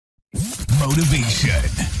motivation,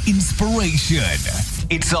 inspiration.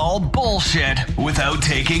 It's all bullshit without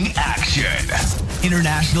taking action.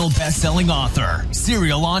 International best-selling author,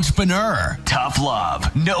 serial entrepreneur, tough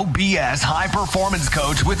love, no BS high-performance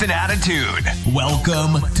coach with an attitude.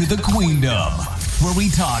 Welcome to the Queendom, where we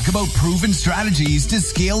talk about proven strategies to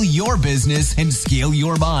scale your business and scale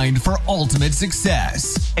your mind for ultimate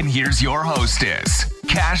success. And here's your hostess,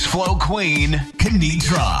 cash flow queen,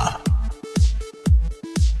 Kanitra.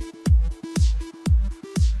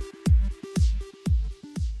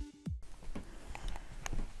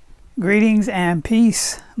 Greetings and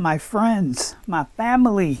peace, my friends, my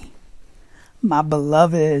family, my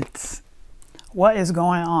beloveds. What is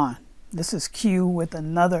going on? This is Q with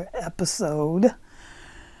another episode.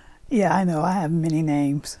 Yeah, I know I have many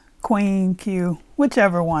names. Queen, Q,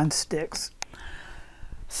 whichever one sticks.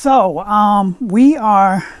 So, we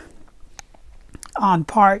are on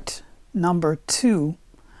part number 2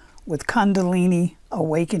 with Kundalini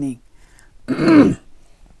awakening. And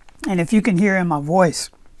if you can hear in my voice,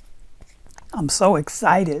 I'm so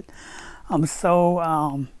excited. I'm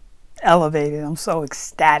so elevated. I'm so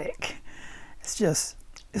ecstatic. It's just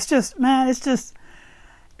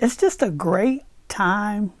a great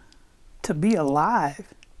time to be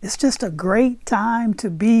alive. It's just a great time to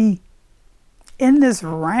be in this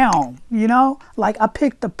realm, you know? Like, I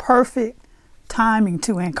picked the perfect timing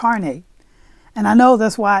to incarnate. And I know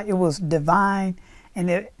that's why it was divine and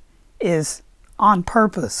it is on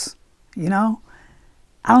purpose, you know?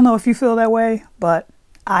 I don't know if you feel that way, but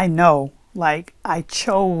I know, like, I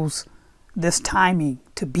chose this timing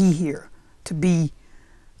to be here, to be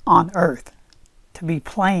on Earth, to be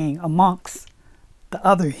playing amongst the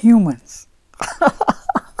other humans.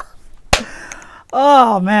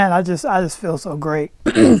 Oh man, I just feel so great.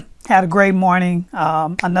 Had a great morning,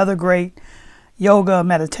 another great yoga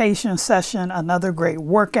meditation session, another great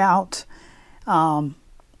workout.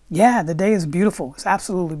 Yeah, the day is beautiful. It's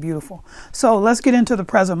absolutely beautiful. So let's get into the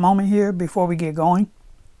present moment here before we get going.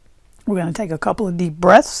 We're going to take a couple of deep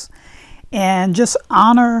breaths and just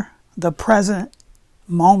honor the present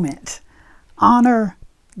moment. Honor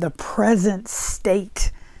the present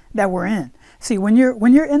state that we're in. See, when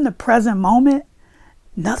you're in the present moment,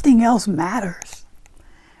 nothing else matters.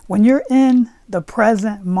 When you're in the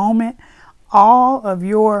present moment, all of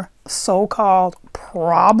your so-called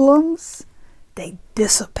problems, they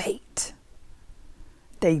dissipate.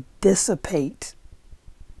 They dissipate.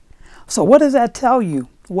 So what does that tell you?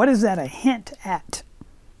 What is that a hint at?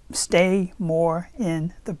 Stay more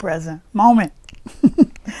in the present moment.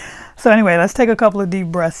 So anyway, let's take a couple of deep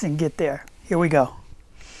breaths and get there. Here we go.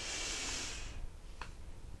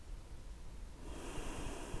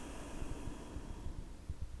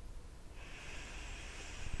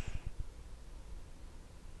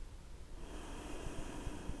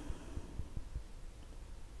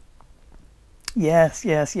 Yes,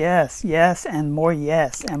 yes, yes, yes, and more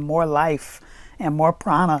yes, and more life, and more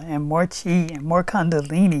prana, and more chi, and more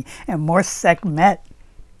kundalini, and more sekmet.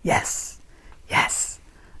 Yes, yes.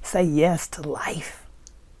 Say yes to life.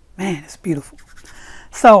 Man, it's beautiful.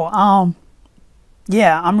 So,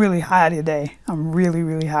 yeah, I'm really high today. I'm really,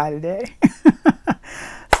 really high today.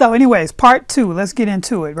 So anyways, part 2, let's get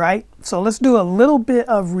into it, right? So let's do a little bit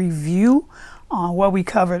of review on what we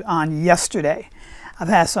covered on yesterday. I've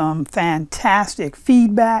had some fantastic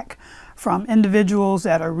feedback from individuals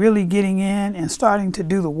that are really getting in and starting to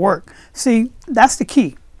do the work. See, that's the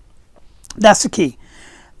key. That's the key.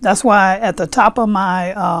 That's why at the top of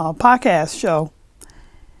my podcast show,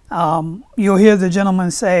 you'll hear the gentleman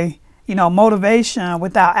say, you know, motivation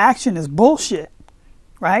without action is bullshit,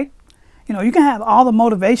 right? You know, you can have all the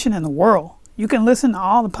motivation in the world. You can listen to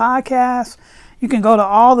all the podcasts. You can go to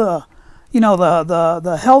all the, you know,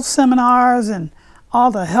 the health seminars and all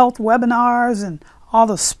the health webinars and all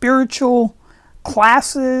the spiritual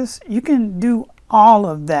classes. You can do all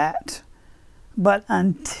of that. But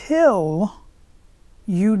until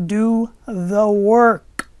you do the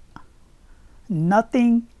work,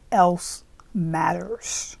 nothing else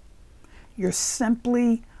matters. You're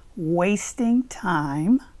simply wasting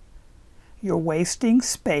time, you're wasting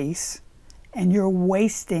space, and you're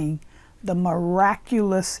wasting the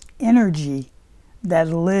miraculous energy that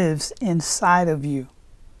lives inside of you.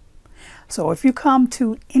 So if you come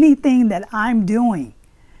to anything that I'm doing,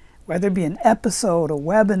 whether it be an episode, a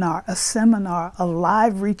webinar, a seminar, a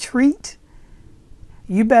live retreat,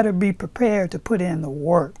 you better be prepared to put in the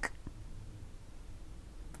work.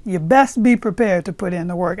 You best be prepared to put in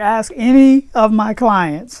the work. Ask any of my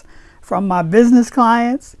clients, from my business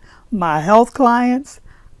clients, my health clients.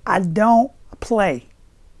 I don't play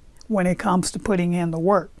when it comes to putting in the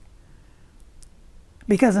work.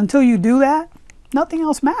 Because until you do that, nothing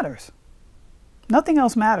else matters. Nothing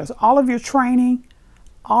else matters. All of your training,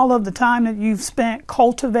 all of the time that you've spent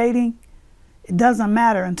cultivating, it doesn't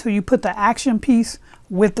matter until you put the action piece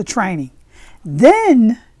with the training.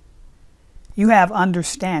 Then you have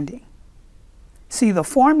understanding. See, the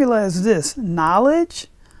formula is this: knowledge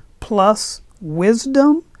plus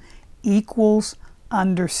wisdom equals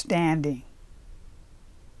understanding.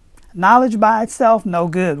 Knowledge by itself, no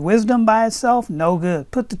good. Wisdom by itself, no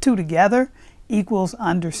good. Put the two together equals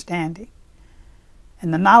understanding.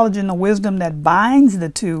 And the knowledge and the wisdom that binds the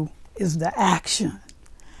two is the action.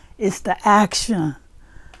 It's the action.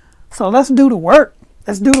 So let's do the work.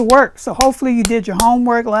 Let's do the work. So hopefully you did your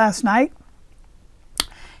homework last night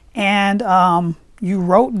and you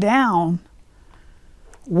wrote down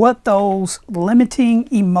what those limiting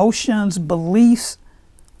emotions, beliefs,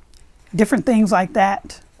 different things like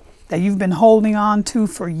that you've been holding on to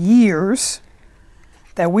for years,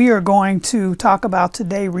 that we are going to talk about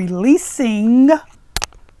today, releasing,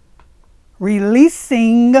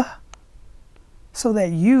 so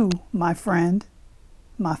that you, my friend,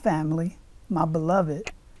 my family, my beloved,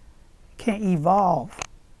 can evolve.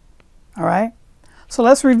 All right? So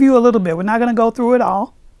let's review a little bit. We're not going to go through it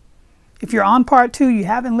all. If you're on part 2, you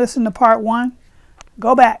haven't listened to part 1,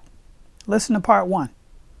 go back, listen to part 1.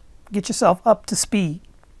 Get yourself up to speed.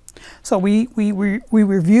 So we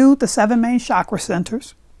reviewed the 7 main chakra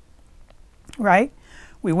centers, right?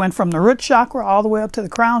 We went from the root chakra all the way up to the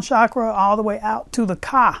crown chakra, all the way out to the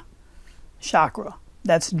Ka chakra.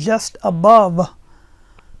 That's just above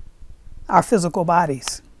our physical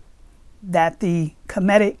bodies. That the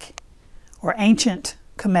Kemetic or ancient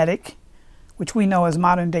Kemetic, which we know as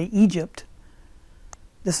modern day Egypt,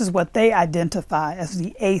 this is what they identify as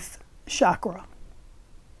the 8th chakra.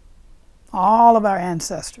 All of our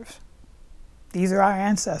ancestors. These are our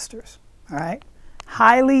ancestors, all right?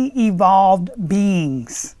 Highly evolved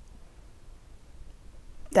beings.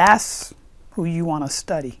 That's who you want to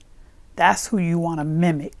study. That's who you want to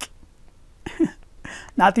mimic.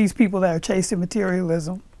 Not these people that are chasing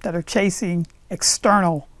materialism, that are chasing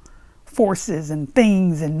external forces and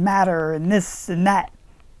things and matter and this and that.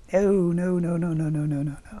 Oh, no, no, no, no, no, no,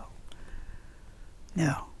 no, no.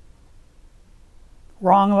 No.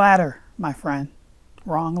 Wrong ladder, my friend.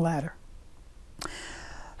 Wrong ladder.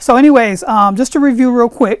 So anyways, just to review real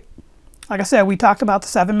quick, like I said, we talked about the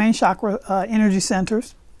 7 main chakra energy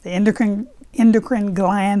centers, the endocrine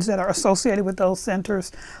glands that are associated with those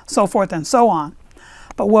centers, so forth and so on.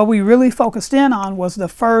 But what we really focused in on was the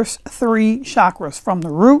first 3 chakras, from the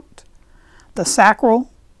root, the sacral,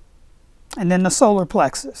 and then the solar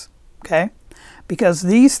plexus, okay? Because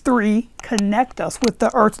these 3 connect us with the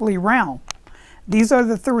earthly realm. These are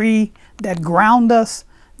the 3 that ground us,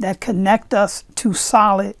 that connect us to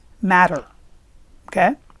solid matter,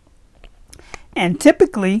 okay? And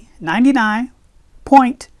typically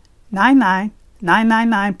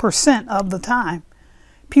 99.99999% of the time,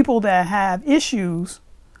 people that have issues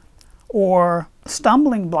or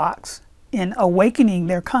stumbling blocks in awakening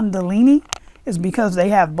their Kundalini is because they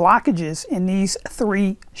have blockages in these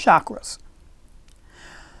 3 chakras.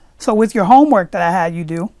 So with your homework that I had you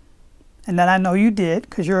do, and that I know you did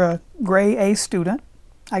because you're a grade A student,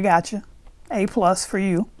 I got you, A+ for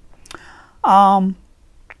you.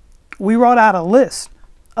 We wrote out a list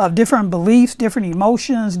of different beliefs, different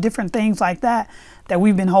emotions, different things like that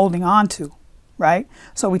we've been holding on to, right?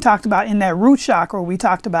 So we talked about in that root chakra, we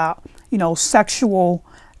talked about, you know, sexual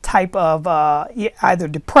type of either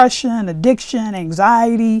depression, addiction,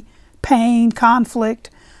 anxiety, pain, conflict.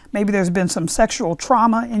 Maybe there's been some sexual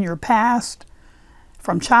trauma in your past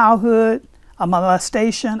from childhood, a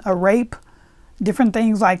molestation, a rape, different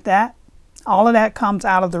things like that. All of that comes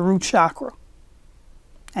out of the root chakra,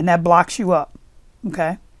 and that blocks you up,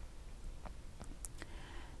 okay?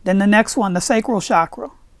 Then the next one, the sacral chakra.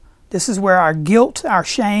 This is where our guilt, our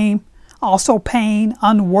shame, also pain,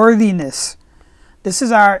 unworthiness. This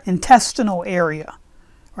is our intestinal area,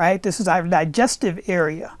 right? This is our digestive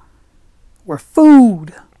area where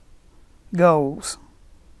food goes,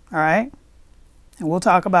 all right? And we'll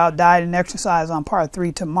talk about diet and exercise on part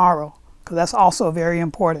 3 tomorrow, because that's also very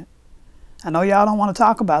important. I know y'all don't want to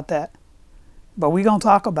talk about that, but we're going to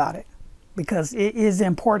talk about it because it is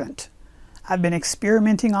important. I've been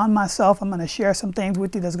experimenting on myself. I'm going to share some things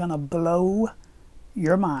with you that's going to blow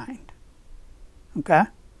your mind. Okay?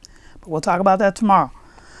 But we'll talk about that tomorrow.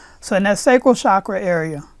 So in that sacral chakra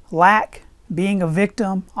area, lack, being a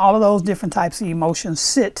victim, all of those different types of emotions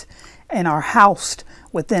sit and are housed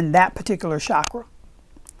within that particular chakra.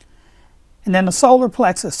 And then the solar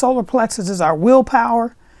plexus. Solar plexus is our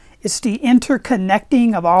willpower. It's the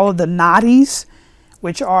interconnecting of all of the nadis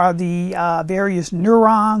which are the various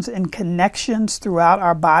neurons and connections throughout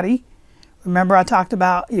our body. Remember, I talked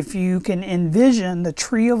about if you can envision the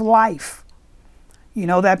tree of life, you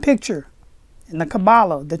know that picture in the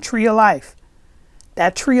Kabbalah, the tree of life.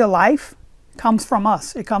 That tree of life comes from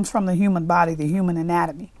us. It comes from the human body, the human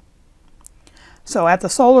anatomy. So at the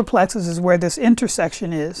solar plexus is where this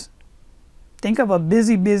intersection is. Think of a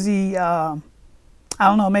busy, I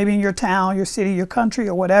don't know, maybe in your town, your city, your country,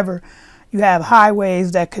 or whatever. You have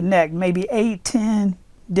highways that connect, maybe 8, 10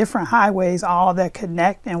 different highways, all that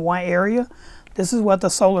connect in one area. This is what the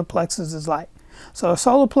solar plexus is like. So the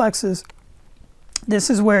solar plexus, this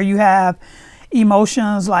is where you have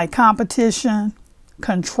emotions like competition,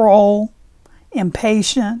 control,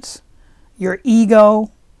 impatience, your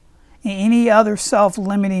ego, and any other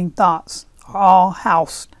self-limiting thoughts are all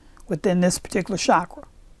housed within this particular chakra.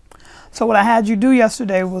 So what I had you do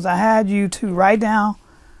yesterday was I had you to write down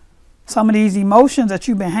some of these emotions that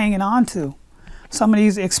you've been hanging on to, some of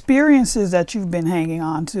these experiences that you've been hanging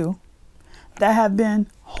on to that have been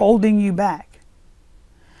holding you back,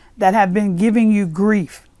 that have been giving you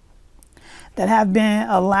grief, that have been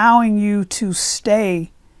allowing you to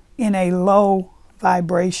stay in a low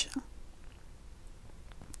vibration.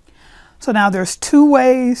 So now there's 2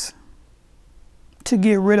 ways to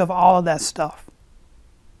get rid of all of that stuff.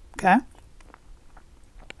 Okay?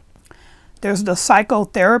 There's the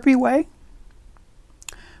psychotherapy way,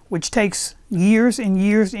 which takes years and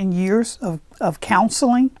years and years of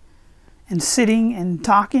counseling and sitting and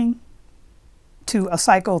talking to a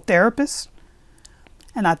psychotherapist.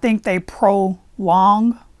 And I think they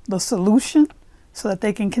prolong the solution so that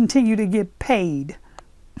they can continue to get paid.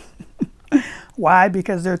 Why?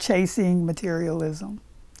 Because they're chasing materialism.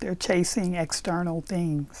 They're chasing external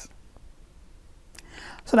things.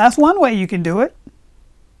 So that's one way you can do it,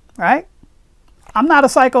 right? I'm not a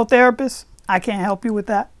psychotherapist. I can't help you with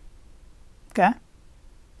that. Okay?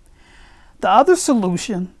 The other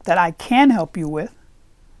solution that I can help you with,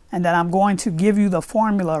 and that I'm going to give you the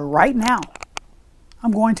formula right now.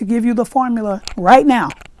 I'm going to give you the formula right now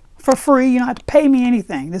for free. You don't have to pay me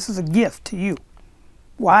anything. This is a gift to you.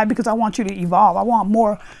 Why? Because I want you to evolve. I want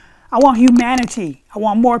more. I want humanity. I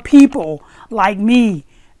want more people like me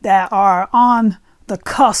that are on the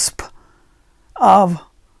cusp of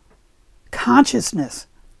consciousness,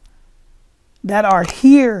 that are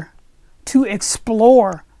here to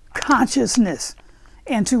explore consciousness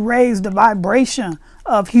and to raise the vibration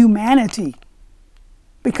of humanity,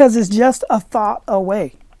 because it's just a thought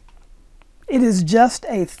away. It is just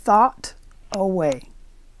a thought away.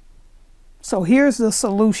 So here's the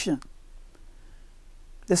solution.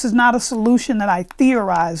 This is not a solution that I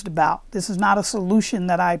theorized about. This is not a solution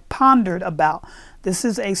that I pondered about. This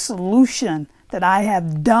is a solution that I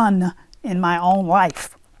have done in my own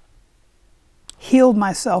life. Healed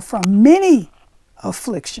myself from many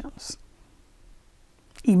afflictions.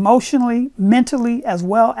 Emotionally, mentally, as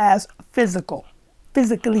well as physically.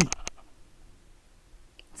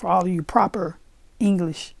 For all of you proper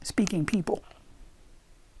English speaking people.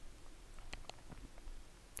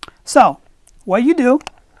 So, what you do,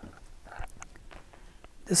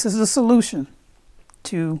 this is the solution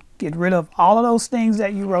to get rid of all of those things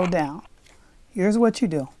that you wrote down. Here's what you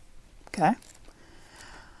do, okay?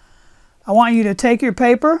 I want you to take your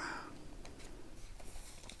paper,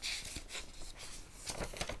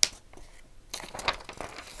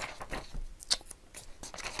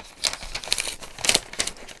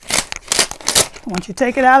 I want you to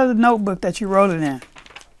take it out of the notebook that you wrote it in.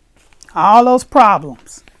 All those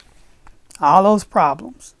problems,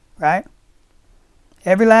 right?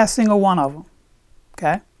 Every last single one of them,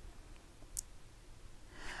 okay?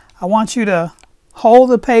 I want you to hold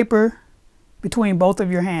the paper between both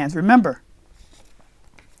of your hands. Remember,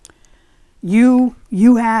 you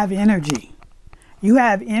have energy. You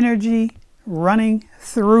have energy running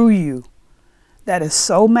through you that is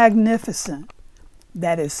so magnificent,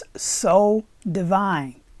 that is so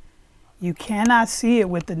divine. You cannot see it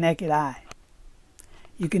with the naked eye.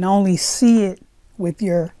 You can only see it with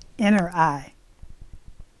your inner eye.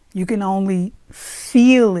 You can only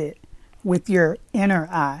feel it with your inner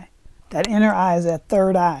eye. That inner eye is that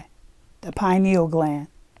third eye, the pineal gland.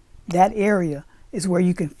 That area is where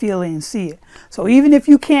you can feel it and see it. So even if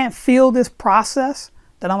you can't feel this process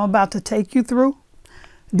that I'm about to take you through,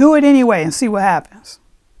 do it anyway and see what happens.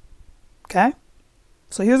 Okay?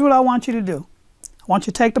 So here's what I want you to do. I want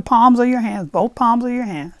you to take the palms of your hands, both palms of your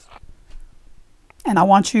hands, and I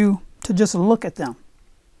want you to just look at them.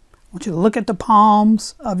 I want you to look at the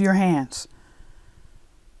palms of your hands.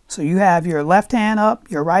 So you have your left hand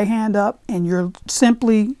up, your right hand up, and you're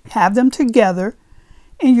simply have them together,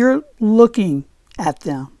 and you're looking at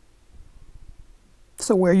them.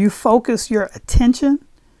 So where you focus your attention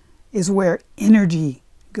is where energy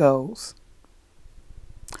goes.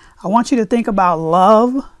 I want you to think about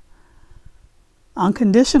love,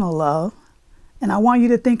 unconditional love, and I want you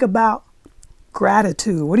to think about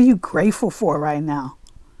gratitude. What are you grateful for right now?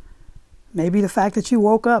 Maybe the fact that you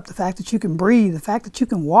woke up, the fact that you can breathe, the fact that you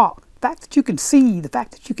can walk, the fact that you can see, the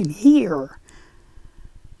fact that you can hear.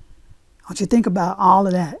 I want you to think about all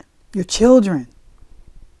of that. Your children,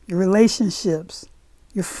 your relationships,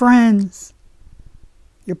 your friends,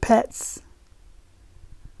 your pets,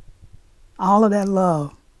 all of that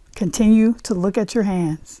love. Continue to look at your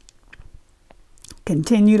hands.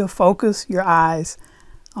 Continue to focus your eyes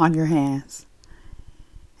on your hands.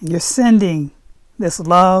 And you're sending this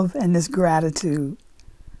love and this gratitude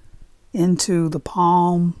into the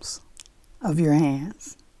palms of your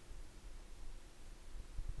hands.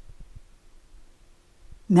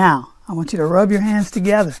 Now, I want you to rub your hands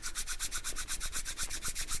together.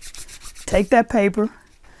 Take that paper,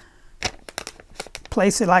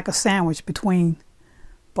 place it like a sandwich between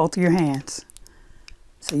both of your hands.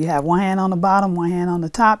 So you have one hand on the bottom, one hand on the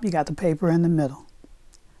top, you got the paper in the middle.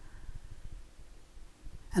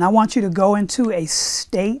 And I want you to go into a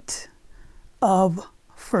state of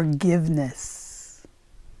forgiveness.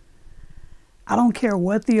 I don't care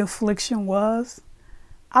what the affliction was.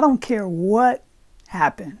 I don't care what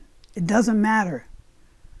happened. It doesn't matter.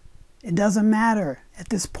 It doesn't matter at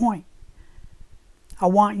this point. I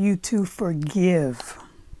want you to forgive.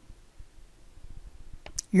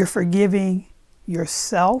 You're forgiving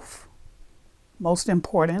yourself, most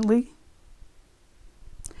importantly.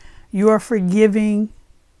 You are forgiving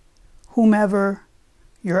whomever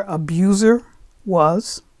your abuser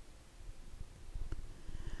was.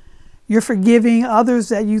 You're forgiving others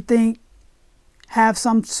that you think have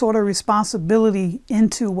some sort of responsibility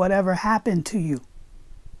into whatever happened to you.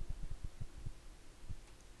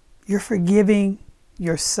 You're forgiving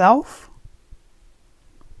yourself.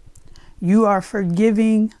 You are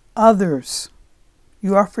forgiving others.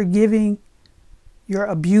 You are forgiving your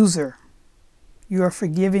abuser. You are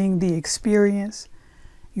forgiving the experience.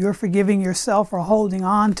 You are forgiving yourself for holding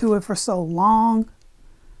on to it for so long.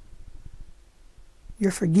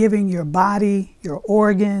 You're forgiving your body, your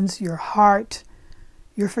organs, your heart.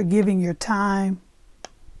 You're forgiving your time.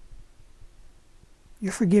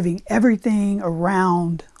 You're forgiving everything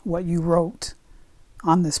around what you wrote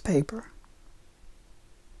on this paper.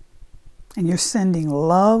 And you're sending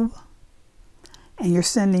love, and you're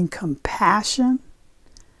sending compassion,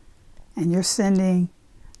 and you're sending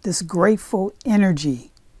this grateful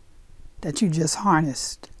energy that you just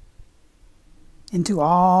harnessed into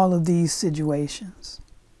all of these situations.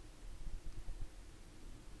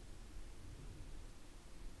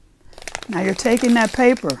 Now you're taking that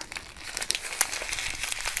paper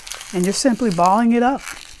and you're simply balling it up.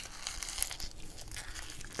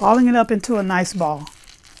 Balling it up into a nice ball.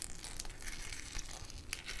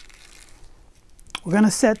 We're going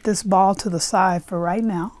to set this ball to the side for right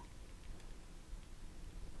now.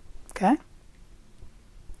 Okay?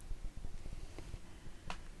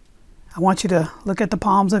 I want you to look at the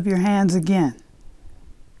palms of your hands again.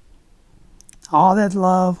 All that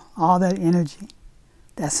love, all that energy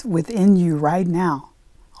that's within you right now.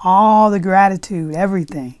 All the gratitude,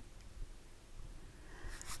 everything.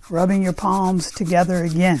 Rubbing your palms together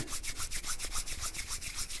again.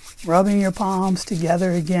 Rubbing your palms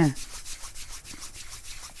together again.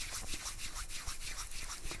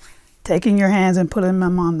 Taking your hands and putting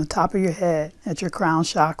them on the top of your head at your crown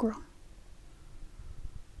chakra.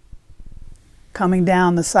 Coming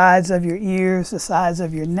down the sides of your ears, the sides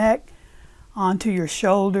of your neck, onto your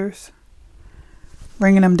shoulders.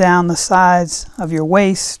 Bringing them down the sides of your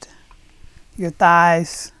waist, your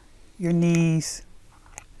thighs, your knees,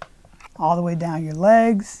 all the way down your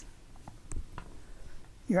legs,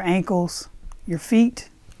 your ankles, your feet.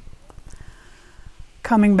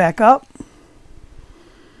 Coming back up.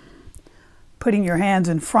 Putting your hands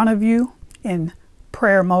in front of you in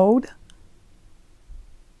prayer mode.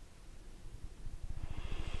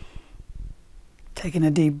 Taking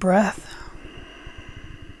a deep breath.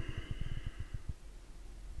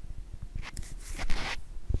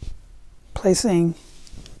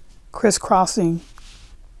 Crisscrossing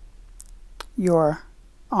your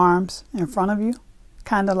arms in front of you.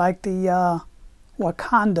 Kind of like the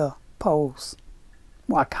Wakanda pose.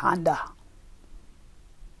 Wakanda.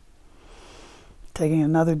 Taking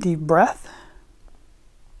another deep breath.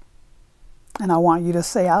 And I want you to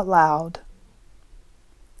say out loud,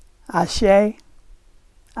 Ashe,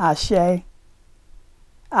 Ashe,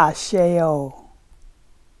 Asheo.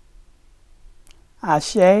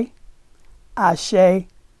 Ashe, Ashe,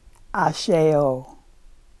 Asheo.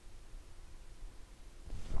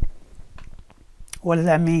 What does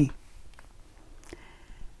that mean?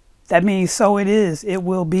 That means so it is, it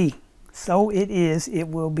will be. So it is, it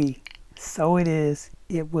will be. So it is,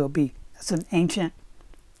 it will be. That's an ancient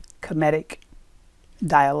Kemetic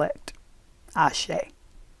dialect. Ashe.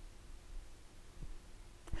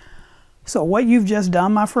 So what you've just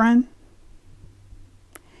done, my friend,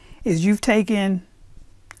 is you've taken,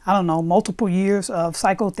 I don't know, multiple years of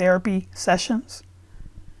psychotherapy sessions,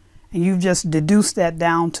 and you've just deduced that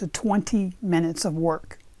down to 20 minutes of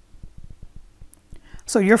work.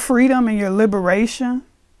 So your freedom and your liberation,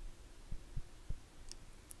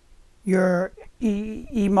 your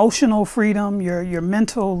emotional freedom, your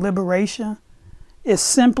mental liberation is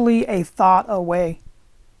simply a thought away.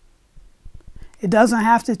 It doesn't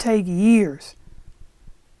have to take years.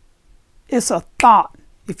 It's a thought.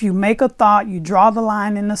 If you make a thought, you draw the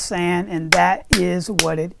line in the sand, and that is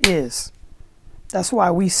what it is. That's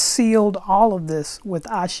why we sealed all of this with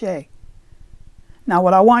Ashe. Now,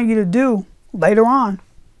 what I want you to do later on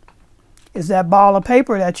is that ball of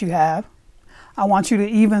paper that you have, I want you to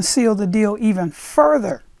even seal the deal even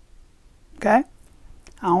further. Okay?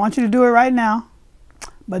 I don't want you to do it right now,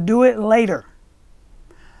 but do it later.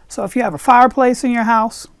 So if you have a fireplace in your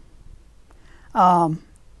house,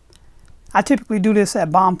 I typically do this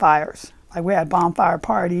at bonfires. Like we had bonfire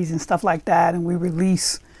parties and stuff like that, and we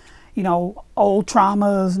release, you know, old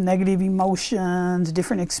traumas, negative emotions,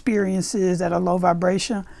 different experiences that are low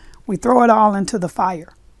vibration. We throw it all into the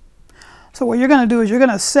fire. So what you're going to do is you're going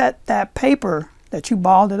to set that paper that you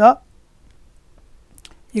balled it up.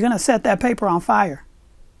 You're going to set that paper on fire.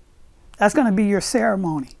 That's going to be your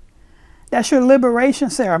ceremony. That's your liberation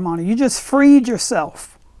ceremony. You just freed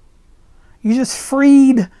yourself. You just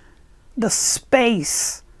freed the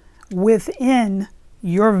space within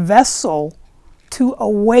your vessel to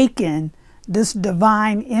awaken this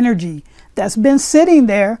divine energy that's been sitting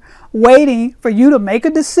there waiting for you to make a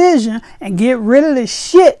decision and get rid of this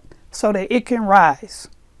shit so that it can rise.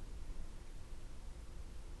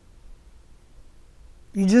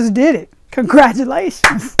 You just did it.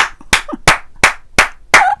 Congratulations.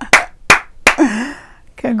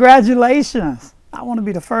 Congratulations. I want to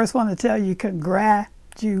be the first one to tell you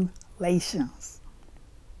congratulations.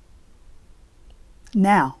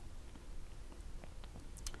 Now,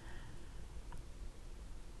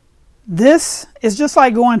 this is just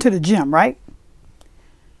like going to the gym, right?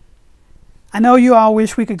 I know you all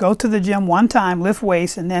wish we could go to the gym one time, lift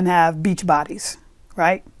weights, and then have beach bodies,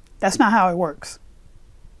 right? That's not how it works.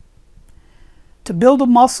 To build a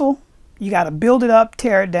muscle, you got to build it up,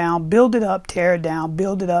 tear it down, build it up, tear it down,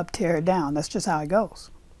 build it up, tear it down. That's just how it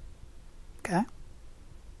goes. Okay?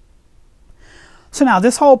 So now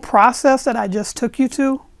this whole process that I just took you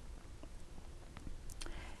to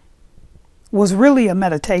was really a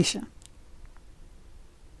meditation.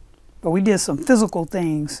 But we did some physical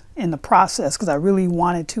things in the process because I really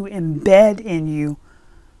wanted to embed in you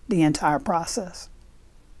the entire process.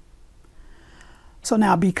 So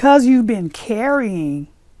now because you've been carrying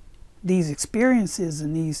these experiences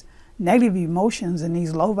and these negative emotions and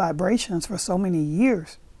these low vibrations for so many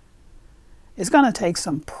years, it's going to take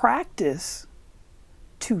some practice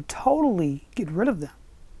to totally get rid of them,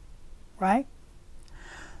 right?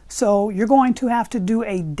 So you're going to have to do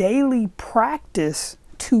a daily practice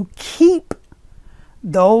to keep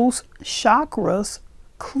those chakras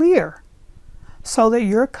clear so that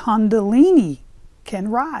your Kundalini can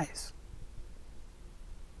rise.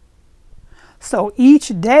 So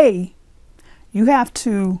each day you have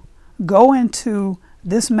to go into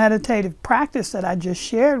this meditative practice that I just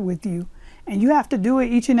shared with you, and you have to do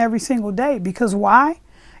it each and every single day. Because why?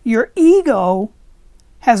 Your ego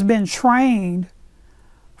has been trained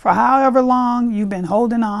for however long you've been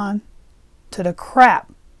holding on to the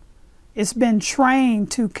crap. It's been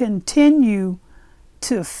trained to continue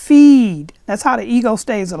to feed. That's how the ego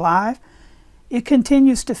stays alive. It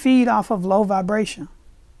continues to feed off of low vibration.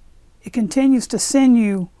 It continues to send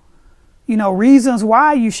you, reasons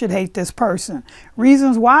why you should hate this person,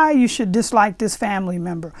 reasons why you should dislike this family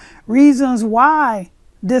member, reasons why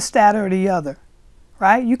this, that, or the other,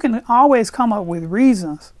 right? You can always come up with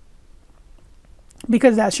reasons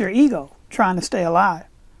because that's your ego trying to stay alive.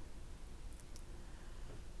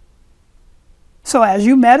 So as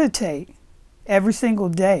you meditate every single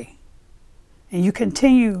day and you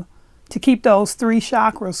continue to keep those 3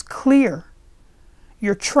 chakras clear,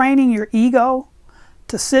 you're training your ego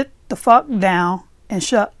to sit the fuck down and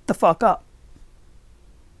shut the fuck up.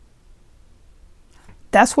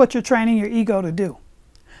 That's what you're training your ego to do.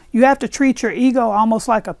 You have to treat your ego almost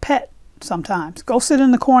like a pet sometimes. Go sit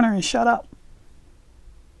in the corner and shut up.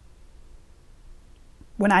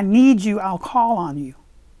 When I need you, I'll call on you.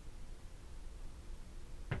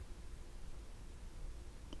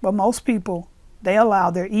 But most people, they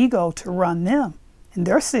allow their ego to run them, and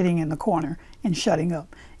they're sitting in the corner and shutting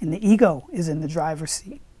up, and the ego is in the driver's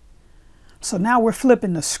seat. So now we're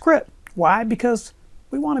flipping the script. Why? Because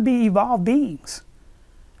we want to be evolved beings,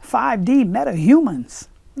 5D meta-humans.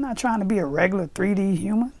 I'm not trying to be a regular 3D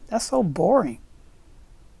human. That's so boring.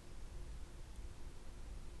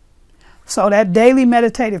 So that daily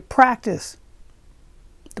meditative practice,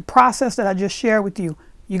 the process that I just shared with you,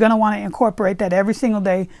 you're going to want to incorporate that every single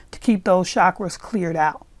day to keep those chakras cleared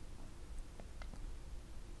out.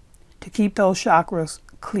 To keep those chakras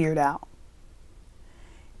cleared out.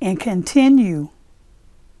 And continue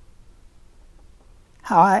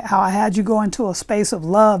how I had you go into a space of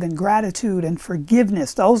love and gratitude and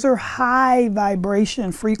forgiveness. Those are high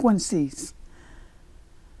vibration frequencies.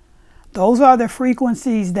 Those are the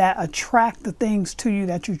frequencies that attract the things to you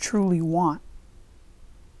that you truly want.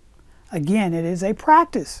 Again, it is a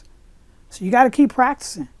practice. So you got to keep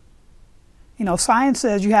practicing. You know, science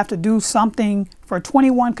says you have to do something for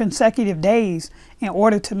 21 consecutive days in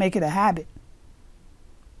order to make it a habit.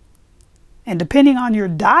 And depending on your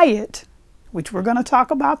diet, which we're going to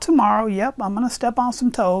talk about tomorrow. Yep, I'm going to step on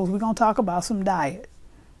some toes. We're going to talk about some diet.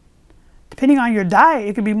 Depending on your diet,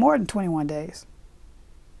 it could be more than 21 days.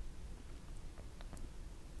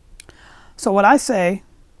 So what I say,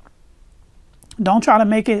 don't try to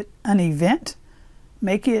make it an event.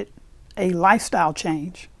 Make it a lifestyle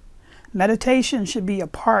change. Meditation should be a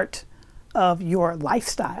part of your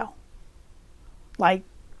lifestyle. Like,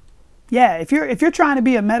 yeah, if you're trying to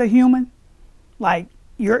be a meta-human, like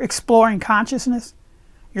you're exploring consciousness,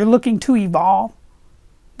 you're looking to evolve,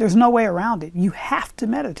 there's no way around it. You have to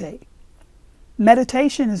meditate.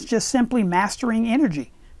 Meditation is just simply mastering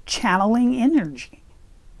energy, channeling energy.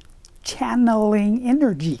 Channeling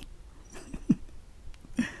energy.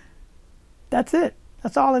 That's it.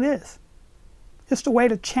 That's all it is. Just a way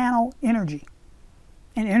to channel energy.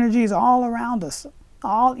 And energy is all around us,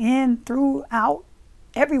 all in, throughout,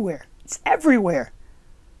 everywhere. It's everywhere.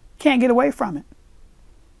 Can't get away from it.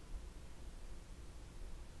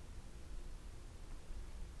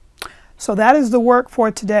 So that is the work for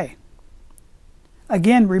today.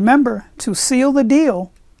 Again, remember to seal the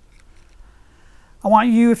deal. I want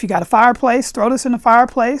you, if you got a fireplace, throw this in the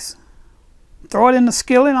fireplace. Throw it in the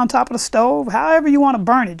skillet on top of the stove. However you want to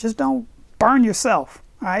burn it. Just don't burn yourself.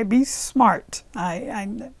 All right? Be smart. Yeah, I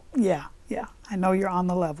know you're on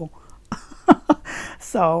the level.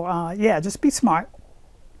 So, yeah, just be smart.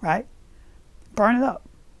 Right? Burn it up.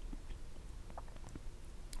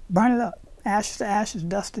 Burn it up. Ashes to ashes,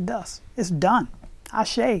 dust to dust. It's done.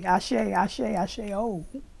 Ashe, ashe, ashe, ashe. Oh,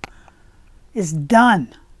 it's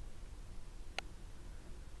done.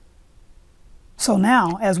 So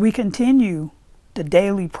now, as we continue the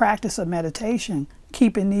daily practice of meditation,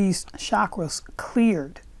 keeping these chakras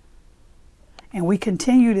cleared, and we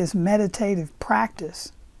continue this meditative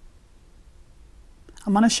practice,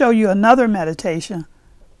 I'm going to show you another meditation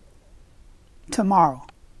tomorrow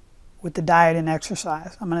with the diet and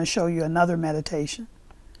exercise. I'm going to show you another meditation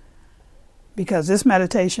because this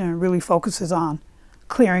meditation really focuses on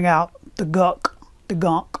clearing out the gunk,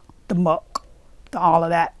 the muck, all of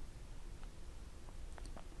that.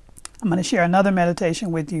 I'm going to share another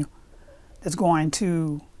meditation with you that's going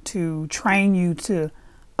to train you to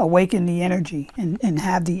awaken the energy and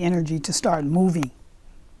have the energy to start moving.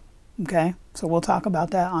 Okay? So we'll talk about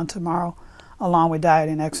that on tomorrow along with diet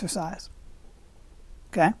and exercise.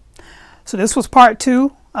 Okay? So this was part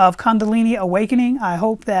 2 of Kundalini Awakening. I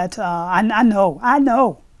hope that, I know,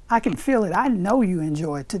 I can feel it. I know you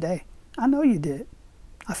enjoyed today. I know you did.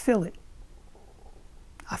 I feel it.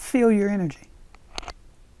 I feel your energy.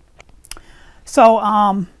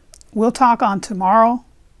 So we'll talk on tomorrow.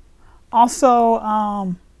 Also,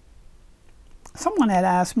 someone had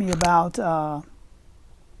asked me about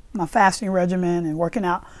my fasting regimen and working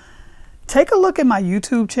out. Take a look at my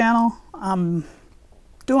YouTube channel. I'm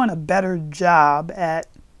doing a better job at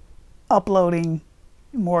uploading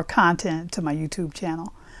more content to my YouTube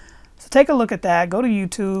channel. So take a look at that. Go to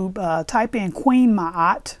YouTube, type in Queen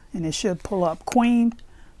Ma'at, and it should pull up Queen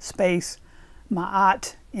space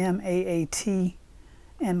Ma'at, M-A-A-T,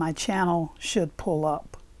 and my channel should pull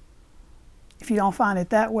up. If you don't find it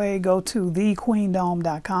that way, go to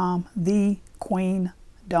thequeendome.com,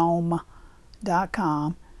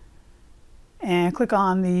 thequeendome.com, and click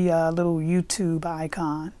on the little YouTube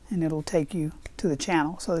icon, and it'll take you to the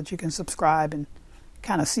channel so that you can subscribe and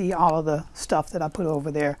kind of see all of the stuff that I put over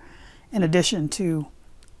there in addition to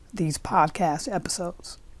these podcast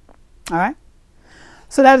episodes. All right?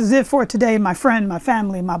 So that is it for today, my friend, my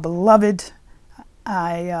family, my beloved.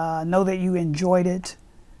 I know that you enjoyed it.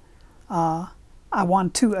 I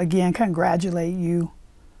want to again congratulate you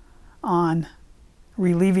on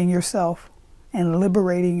relieving yourself and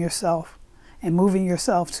liberating yourself and moving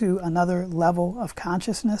yourself to another level of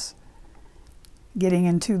consciousness, getting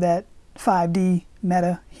into that 5D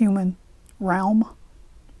meta-human realm.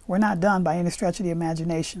 We're not done by any stretch of the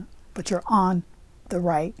imagination, but you're on the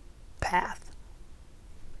right path.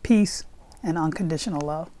 Peace and unconditional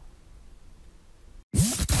love.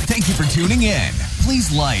 Thank you for tuning in.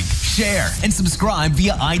 Please like, share, and subscribe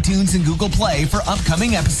via iTunes and Google Play for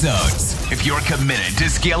upcoming episodes. If you're committed to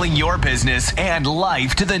scaling your business and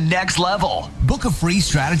life to the next level, book a free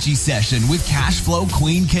strategy session with Cashflow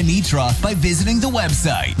Queen Kenitra by visiting the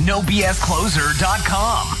website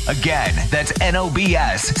nobscloser.com. Again, that's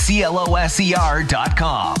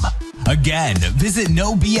nobscloser.com. Again, visit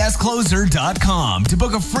nobscloser.com to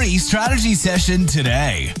book a free strategy session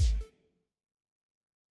today.